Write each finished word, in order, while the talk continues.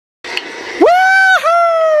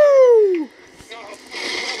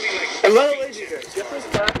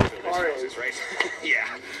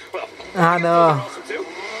I know.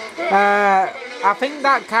 I think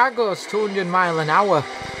that car goes 200 miles an hour.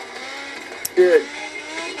 Dude,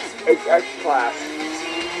 it's X-Class.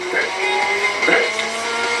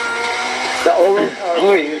 The old car.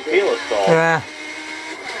 Oh, you can feel it though. Yeah.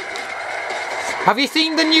 Have you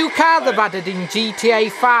seen the new car they've added in GTA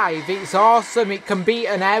 5? It's awesome. It can beat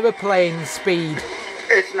an aeroplane speed.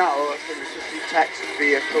 It's not awesome, it's just detects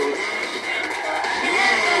vehicles.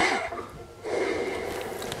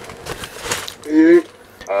 Yeet!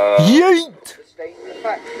 The state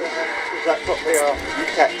effect, because that's what they are,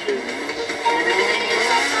 detectors.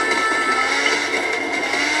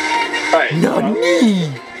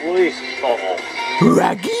 Nani! Police.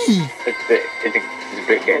 Raggy! It's a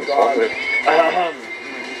big game.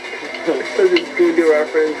 Because it's Scooby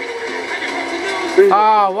reference.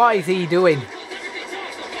 Oh, what is he doing?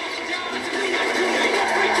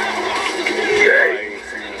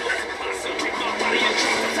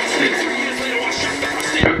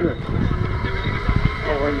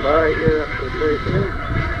 Oh, I'm right here after the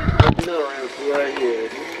I'm not right here.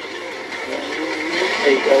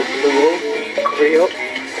 8 up to the wall, 3 up.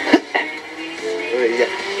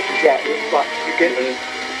 Yeah, it's like you get it.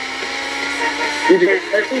 You do it.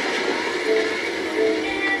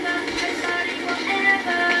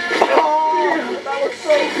 Oh, that was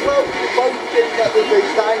so close. Both things that was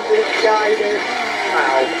designed to guide it.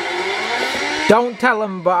 Ow. Don't tell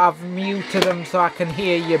them, but I've muted them so I can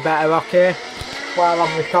hear you better, okay? While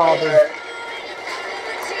I'm recording.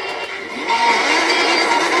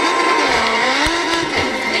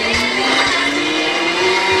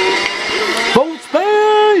 Full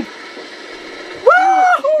speed!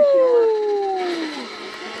 Woohoo!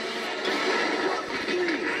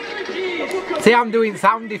 See, I'm doing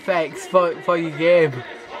sound effects for your game.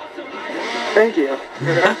 Thank you.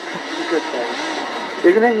 Good thing.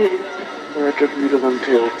 You're gonna hate electric to them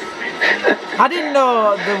too. I didn't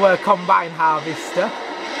know there were combine harvester.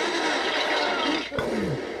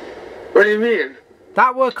 What do you mean?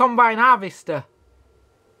 That were combine harvester.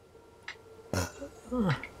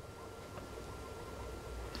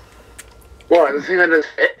 What, the thing I just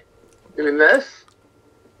hit? You mean this?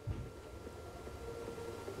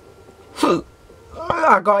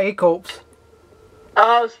 I got hiccups.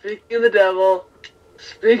 Oh, speaking of the devil.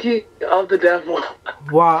 Speaking of the devil.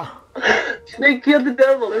 What? Speaking of the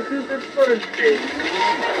devil, this is the footage thing.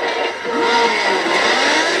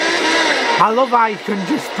 I love how you can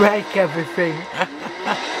just break everything.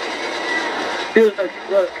 Dude,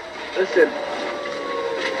 look, listen.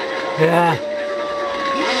 Yeah.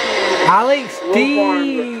 Alex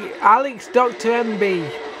D. Alex Dr. MB.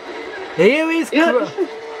 Here is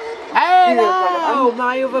Hello,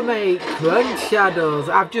 my other mate, Crunch Shadows.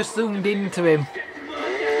 I've just zoomed into him.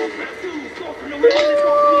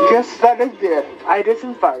 Yes, that is it. I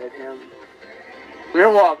disinvited him.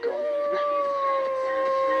 You're welcome.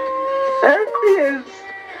 There he is.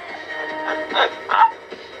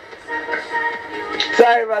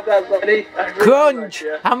 Sorry about that, buddy. Crunch,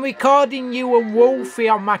 I'm recording you and Wolfie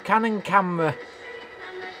on my Canon camera.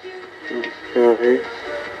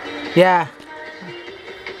 Yeah.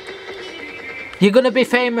 You're gonna be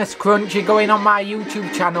famous, Crunch. You're going on my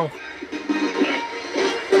YouTube channel.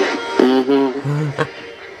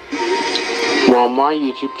 Well, my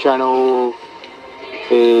YouTube channel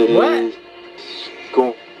is...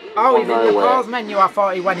 What? Oh, he's in the pause menu. I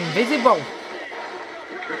thought he went invisible.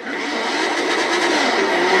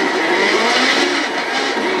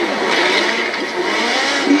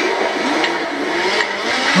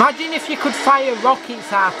 Imagine if you could fire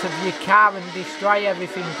rockets out of your car and destroy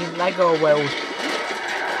everything in Lego World.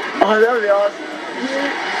 Oh, that would be awesome.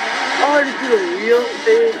 Oh, I just did a wheel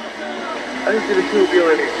thing. I just did a cool wheel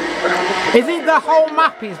anyway. Is it the whole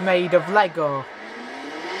map is made of Lego?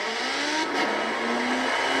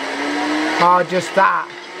 Or just that?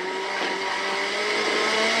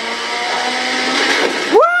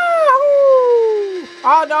 Woo!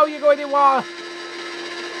 Oh no, you're going in water.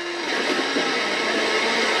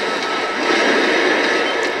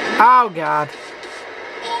 Oh god.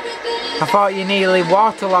 I thought you nearly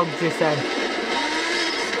waterlogged yourself.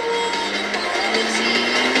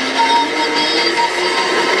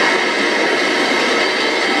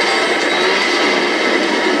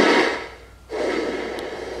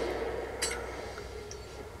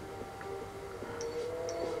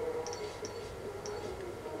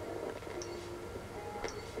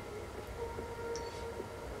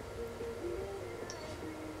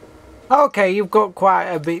 Okay, you've got quite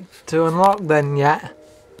a bit to unlock then, yet.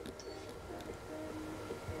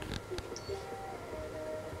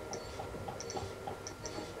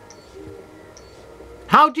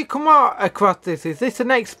 How do you come across this? Is this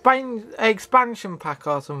an expansion pack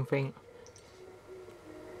or something?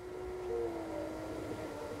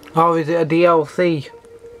 Or is it a DLC?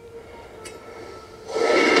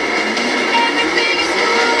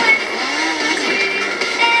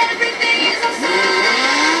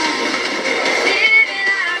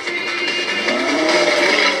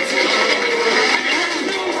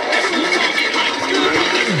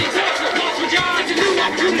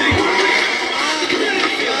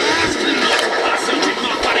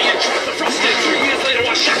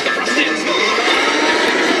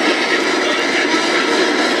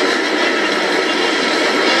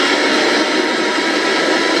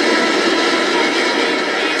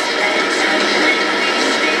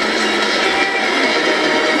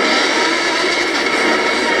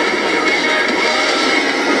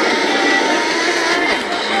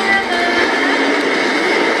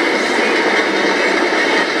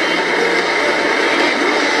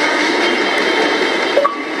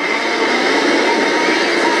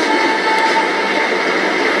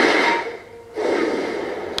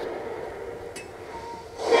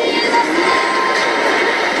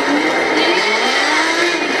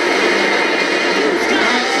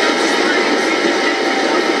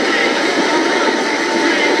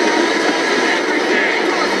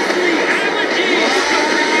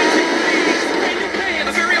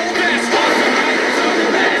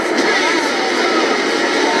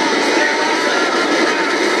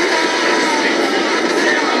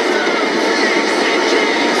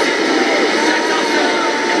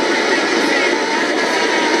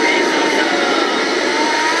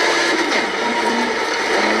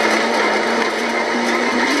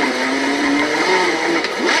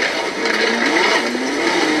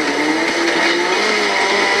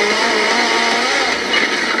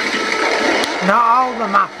 Not all the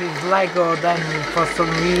map is Lego then for some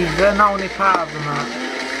reason, only part of the map.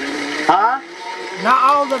 Huh? Not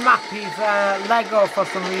all the map is Lego for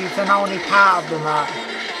some reason, only part of the map.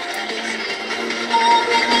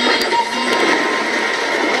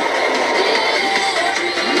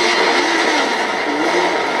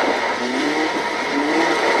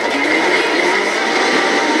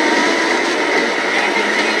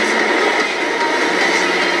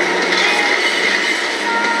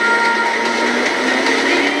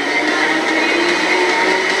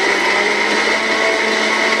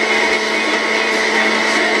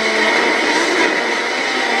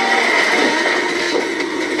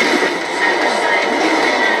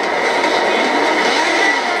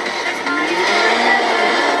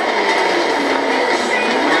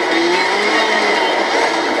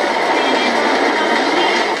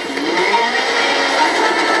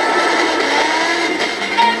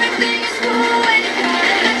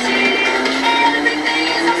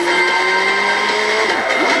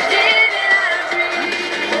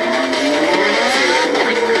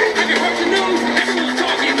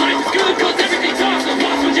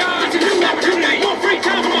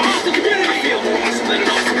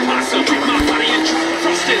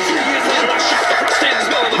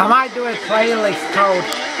 I might do a playlist called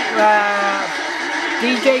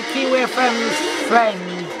DJ Kiwi FM's friend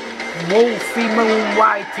Wolfeymoonyt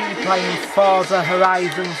YT playing Forza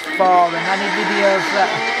Horizon 4, and any videos that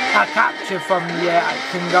I capture from you I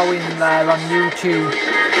can go in there on YouTube.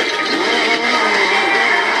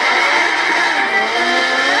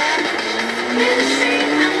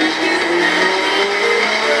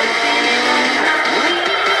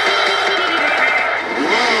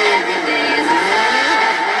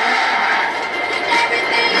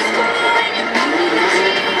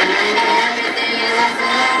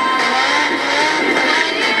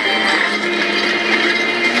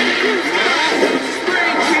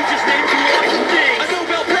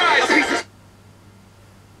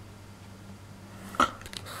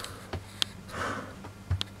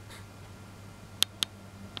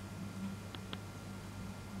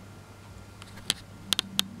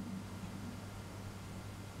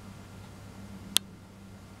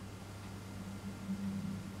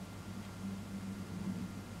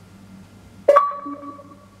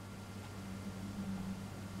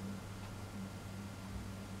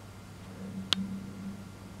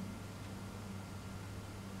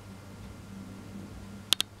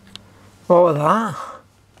 What was that?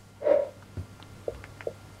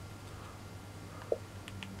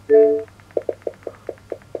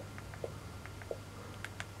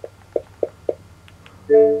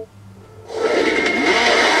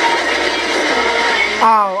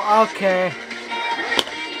 Oh, okay.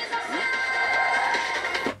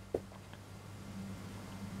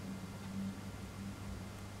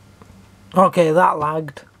 Okay, that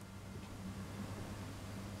lagged.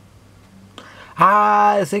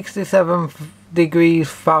 67 degrees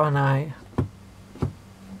Fahrenheit.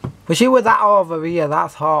 But she was that over here,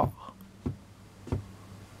 that's hot.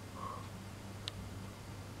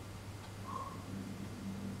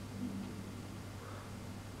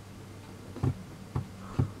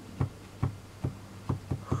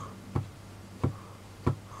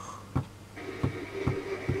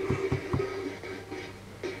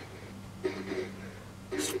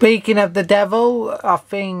 Speaking of the devil, I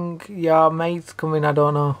think your mate's coming, I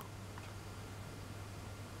don't know.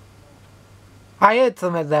 I heard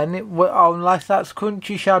something then, unless that's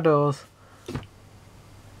Crunchy Shadows.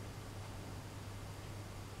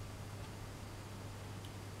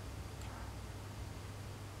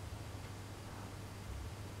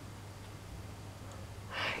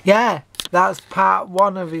 Yeah, that's part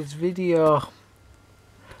 1 of his video.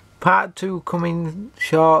 Part 2 coming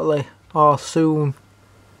shortly, or soon.